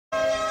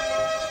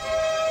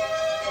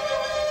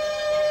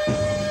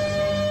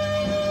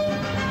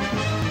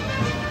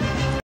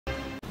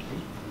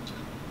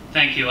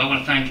Thank you. I want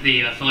to thank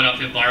the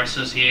Philadelphia Bar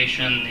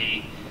Association,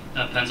 the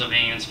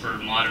Pennsylvanians for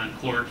Modern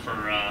Court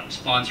for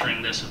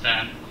sponsoring this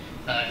event,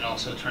 and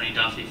also Attorney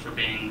Duffy for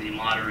being the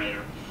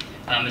moderator.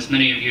 As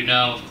many of you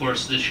know, of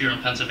course, this year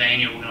in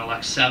Pennsylvania we're going to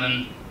elect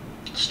 7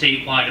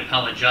 statewide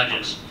appellate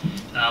judges.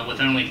 With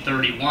only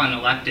 31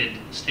 elected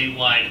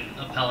statewide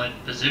appellate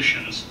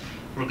positions,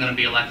 we're going to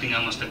be electing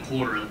almost a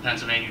quarter of the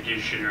Pennsylvania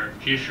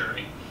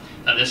judiciary.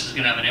 This is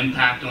going to have an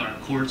impact on our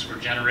courts for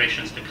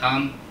generations to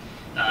come.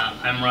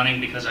 I'm running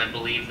because I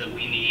believe that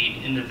we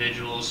need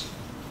individuals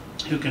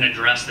who can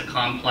address the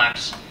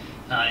complex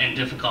and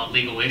difficult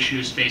legal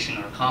issues facing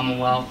our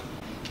Commonwealth.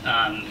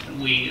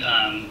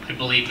 I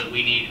believe that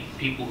we need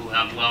people who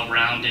have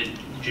well-rounded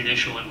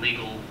judicial and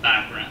legal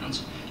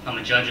backgrounds. I'm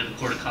a judge of the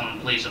Court of Common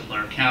Pleas of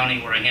Blair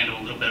County, where I handle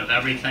a little bit of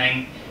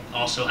everything.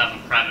 Also have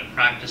a private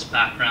practice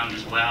background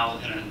as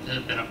well, and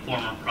have been a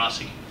former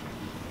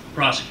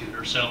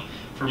prosecutor. So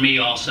for me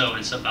also,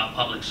 it's about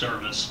public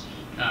service.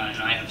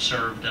 And I have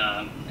served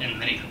in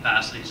many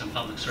capacities in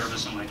public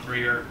service in my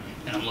career,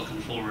 and I'm looking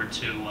forward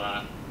to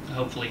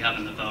hopefully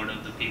having the vote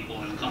of the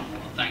people in the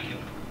Commonwealth. Thank you.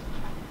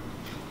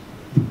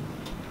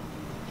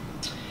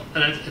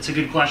 It's a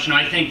good question.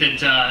 I think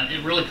that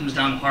it really comes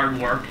down to hard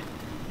work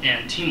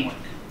and teamwork.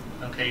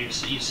 Okay,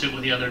 you sit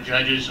with the other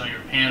judges on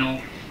your panel,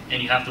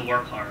 and you have to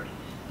work hard.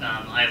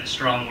 I have a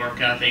strong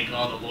work ethic.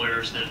 All the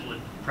lawyers that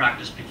would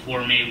practice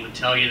before me would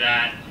tell you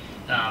that.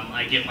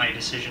 I get my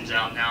decisions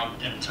out now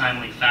in a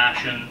timely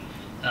fashion,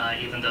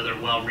 even though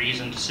they're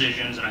well-reasoned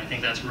decisions, and I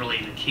think that's really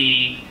the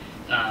key.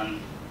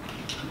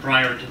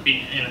 Prior to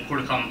being in the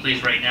Court of Common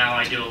Pleas right now,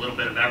 I do a little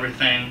bit of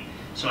everything,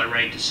 so I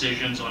write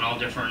decisions on all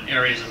different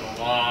areas of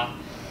the law.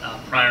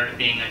 Prior to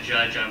being a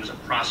judge, I was a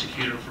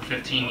prosecutor for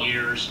 15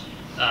 years.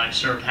 I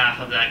served half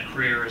of that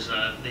career as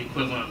the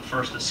equivalent of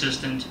first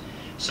assistant,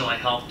 so I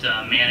helped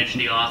manage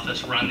the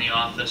office, run the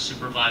office,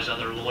 supervise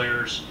other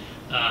lawyers,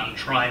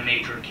 try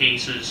major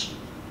cases.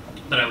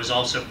 But I was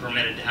also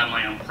permitted to have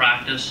my own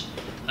practice,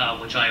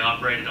 which I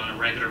operated on a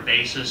regular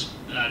basis,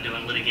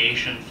 doing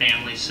litigation,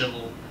 family,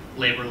 civil,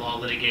 labor law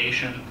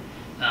litigation,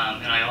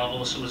 and I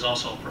was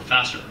also a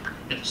professor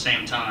at the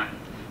same time.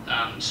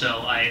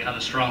 So I have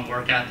a strong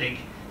work ethic,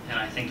 and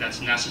I think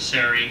that's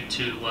necessary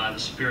to the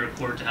Superior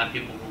Court to have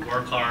people who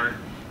work hard,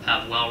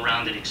 have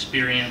well-rounded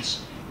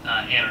experience,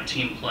 and are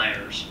team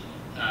players.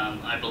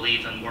 I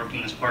believe in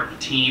working as part of a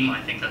team.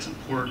 I think that's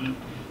important.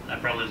 I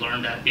probably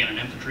learned that being an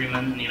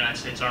infantryman in the United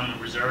States Army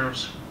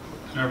Reserves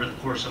and over the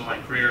course of my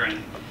career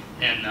in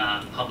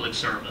public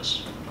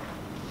service.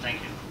 Thank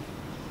you.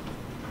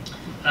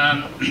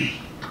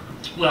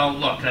 Well,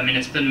 look, I mean,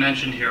 it's been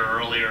mentioned here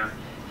earlier,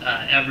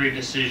 every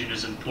decision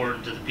is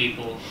important to the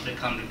people that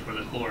come before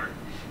the court.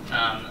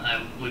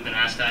 We've been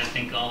asked, I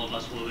think all of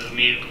us will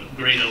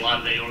agree that a lot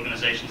of the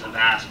organizations have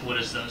asked, what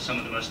is some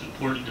of the most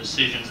important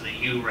decisions that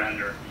you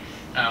render?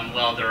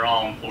 Well, they're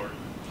all important.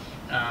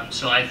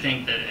 So I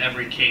think that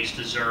every case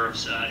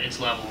deserves its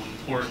level of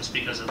importance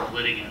because of the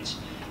litigants.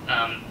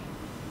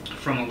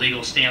 From a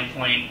legal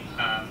standpoint,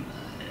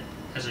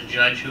 as a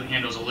judge who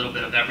handles a little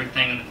bit of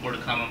everything in the Court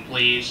of Common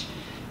Pleas,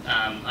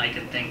 I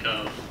can think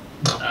of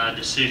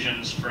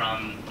decisions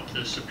from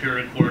the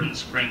Superior Court and the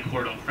Supreme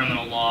Court on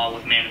criminal law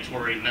with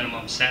mandatory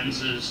minimum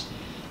sentences.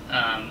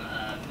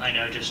 I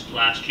know just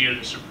last year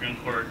the Supreme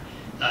Court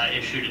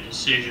issued a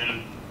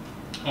decision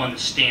on the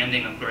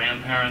standing of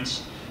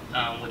grandparents,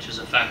 which has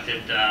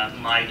affected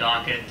my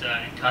docket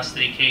in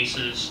custody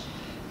cases.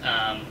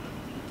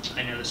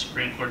 I know the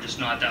Supreme Court just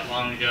not that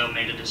long ago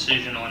made a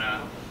decision on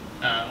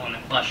the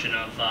question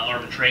of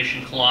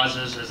arbitration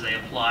clauses as they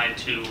apply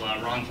to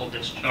wrongful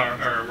discharge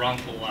or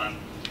wrongful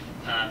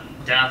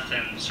death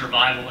and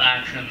survival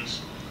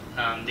actions.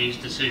 These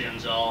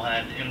decisions all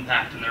had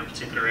impact in their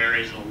particular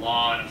areas of the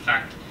law and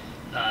affect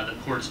the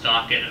court's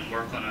docket and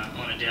work on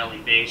a daily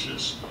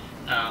basis.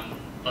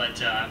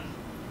 But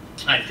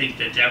I think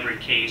that every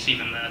case,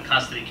 even the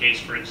custody case,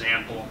 for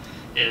example,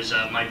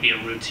 might be a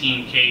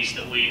routine case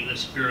that the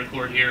Superior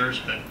Court hears,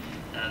 but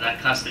that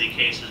custody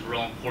case is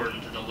real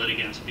important to the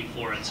litigants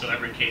before it. So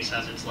every case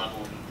has its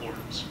level of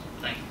importance.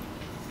 Thank you.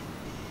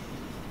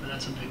 But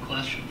that's a big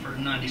question for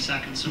 90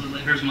 seconds. So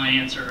here's my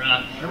answer.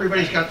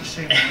 Everybody's got the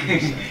same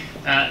answer.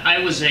 I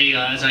was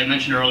as I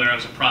mentioned earlier, I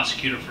was a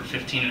prosecutor for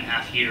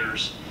 15.5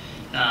 years.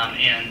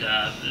 And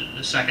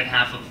the second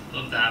half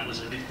of that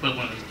was the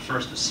equivalent of the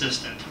first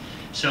assistant.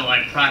 So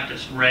I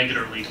practiced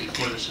regularly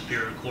before the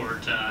Superior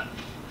Court.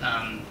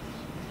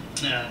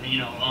 You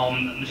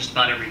know, just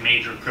about every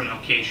major criminal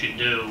case you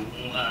do,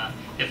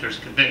 if there's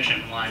a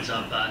conviction, winds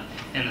up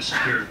in the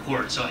Superior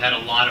Court. So I had a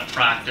lot of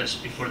practice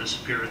before the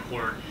Superior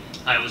Court.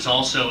 I was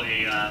also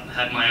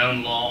had my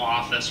own law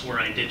office where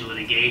I did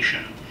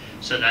litigation,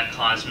 so that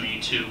caused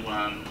me to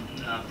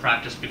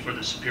practice before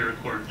the Superior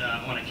Court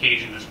on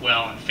occasion as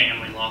well in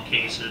family law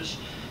cases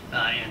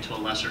and to a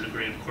lesser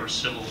degree, of course,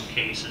 civil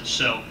cases.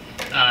 So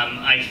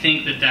I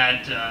think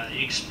that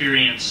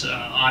experience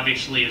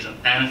obviously is a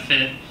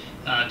benefit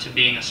to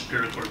being a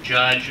Superior Court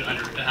judge.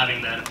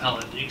 Having that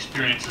appellate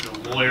experience as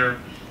a lawyer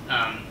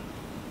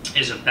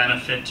is a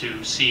benefit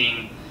to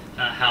seeing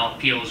how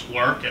appeals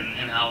work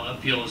and how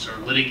appeals are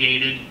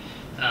litigated.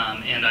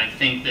 And I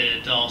think that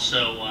it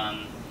also,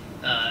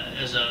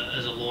 as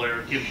a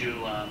lawyer, gives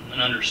you an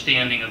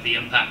understanding of the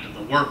impact of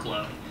the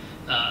workload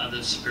that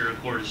the Superior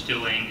Court is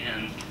doing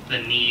and the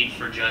need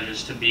for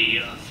judges to be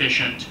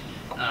efficient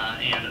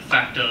and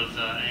effective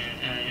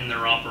in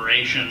their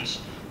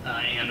operations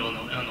and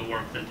on the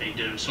work that they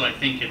do. So I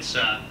think it's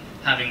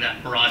having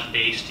that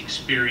broad-based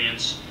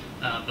experience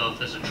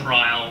both as a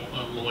trial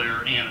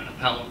lawyer and an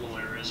appellate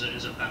lawyer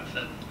is a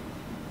benefit.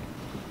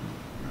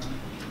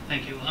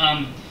 Thank you.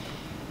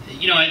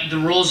 You know, the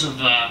rules of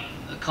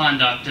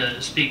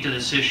conduct speak to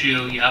this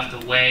issue. You have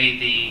to weigh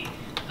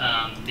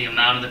the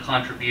amount of the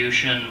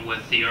contribution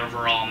with the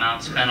overall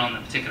amount spent on the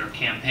particular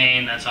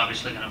campaign. That's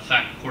obviously going to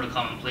affect Court of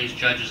Common Pleas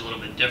judges a little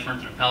bit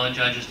different than appellate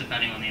judges,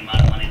 depending on the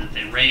amount of money that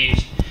they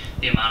raised,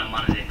 the amount of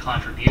money they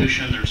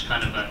contribution. There's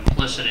kind of an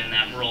implicit in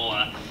that rule,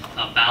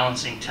 a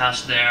balancing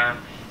test there.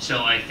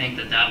 So I think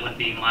that would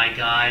be my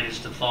guide, is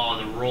to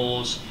follow the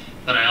rules.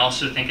 But I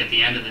also think at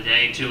the end of the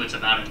day, too, it's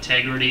about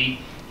integrity.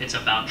 It's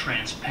about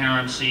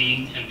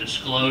transparency and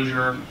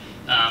disclosure.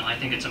 I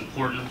think it's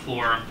important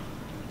for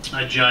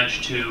a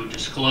judge to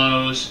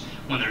disclose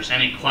when there's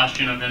any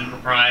question of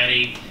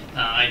impropriety.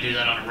 I do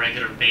that on a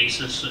regular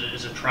basis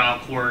as a trial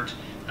court.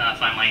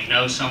 If I might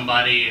know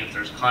somebody, if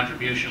there's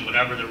contribution,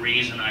 whatever the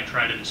reason, I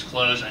try to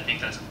disclose. I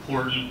think that's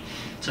important.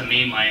 To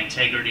me, my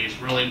integrity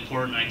is really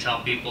important. I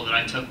tell people that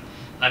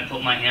I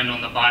put my hand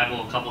on the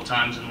Bible a couple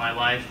times in my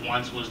life.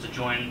 Once was to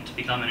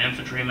become an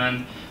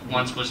infantryman,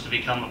 once was to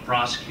become a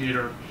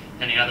prosecutor,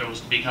 and the other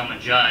was to become a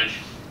judge.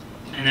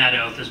 And that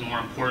oath is more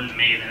important to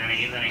me than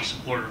any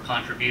support or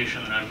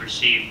contribution that I've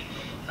received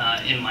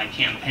in my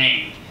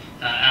campaign.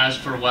 As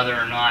for whether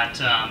or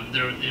not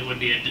it would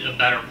be a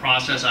better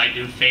process, I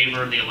do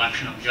favor the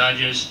election of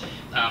judges,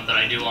 but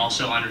I do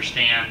also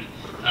understand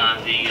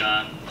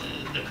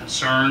the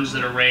concerns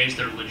that are raised.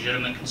 They're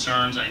legitimate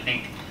concerns. I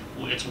think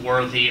it's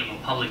worthy of a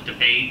public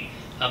debate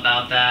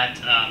about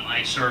that.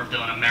 I served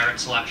on a merit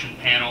selection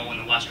panel in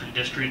the Western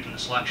District in the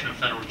selection of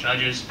federal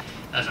judges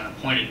as an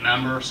appointed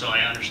member, so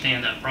I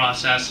understand that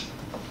process.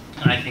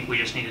 And I think we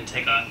just need to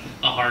take a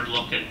hard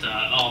look at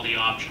all the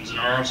options. And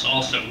there are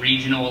also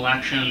regional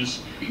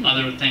elections,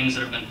 other things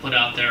that have been put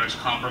out there as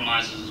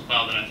compromises as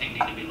well that I think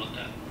need to be looked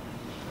at.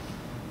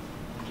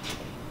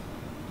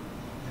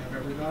 Have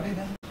everybody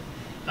then?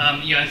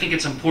 Yeah, I think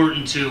it's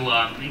important to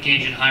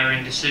engage in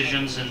hiring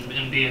decisions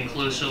and be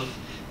inclusive.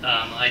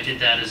 I did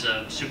that as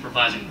a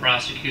supervising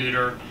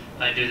prosecutor.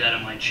 I do that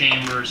in my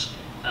chambers.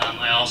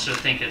 I also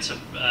think it's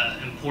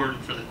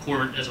important for the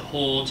court as a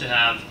whole to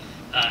have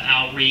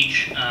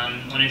outreach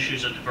on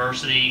issues of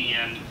diversity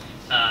and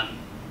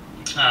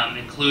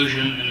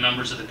inclusion and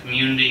members of the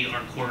community.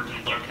 Our court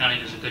in Blair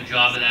County does a good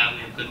job of that. We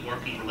have good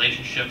working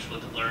relationships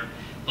with the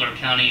Blair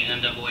County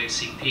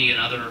NAACP and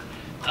other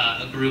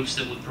groups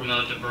that would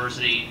promote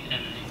diversity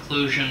and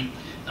inclusion.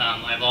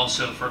 I've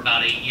also, for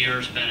about 8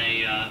 years, been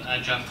a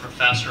adjunct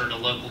professor at a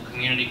local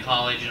community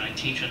college, and I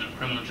teach in the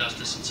criminal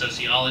justice and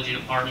sociology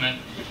department.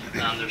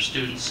 There's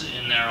students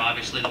in there,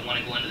 obviously, that want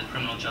to go into the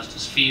criminal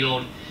justice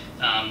field.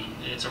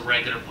 It's a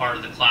regular part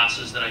of the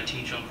classes that I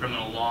teach on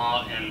criminal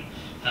law and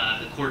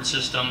the court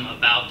system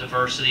about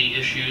diversity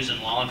issues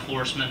in law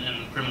enforcement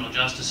and the criminal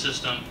justice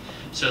system.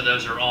 So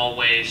those are all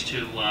ways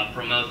to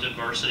promote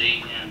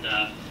diversity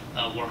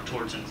and work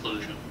towards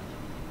inclusion.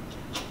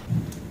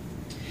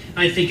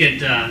 I think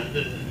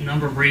a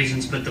number of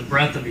reasons, but the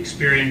breadth of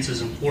experience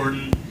is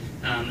important.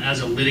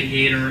 As a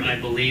litigator, I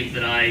believe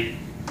that I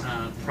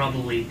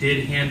probably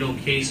did handle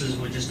cases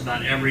with just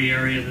about every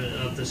area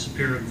of the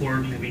Superior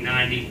Court, maybe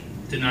 90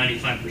 to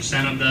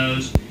 95% of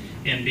those.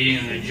 And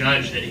being a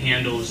judge that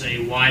handles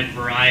a wide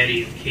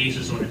variety of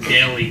cases on a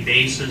daily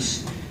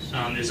basis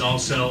is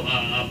also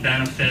a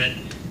benefit.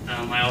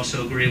 I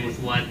also agree with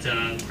what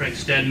Craig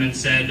Stedman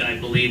said. I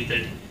believe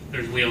that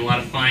we have a lot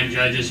of fine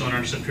judges on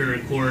our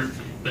Superior Court,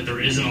 but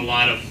there isn't a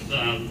lot of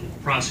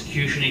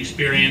prosecution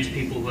experience,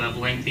 people who have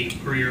lengthy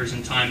careers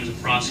and time as a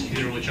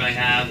prosecutor, which I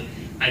have.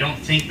 I don't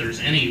think there's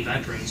any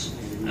veterans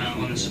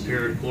on the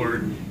Superior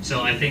Court,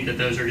 so I think that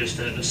those are just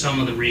some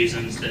of the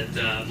reasons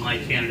that my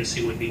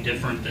candidacy would be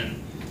different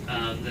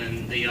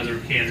than the other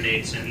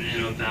candidates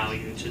and of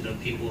value to the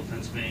people of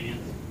Pennsylvania.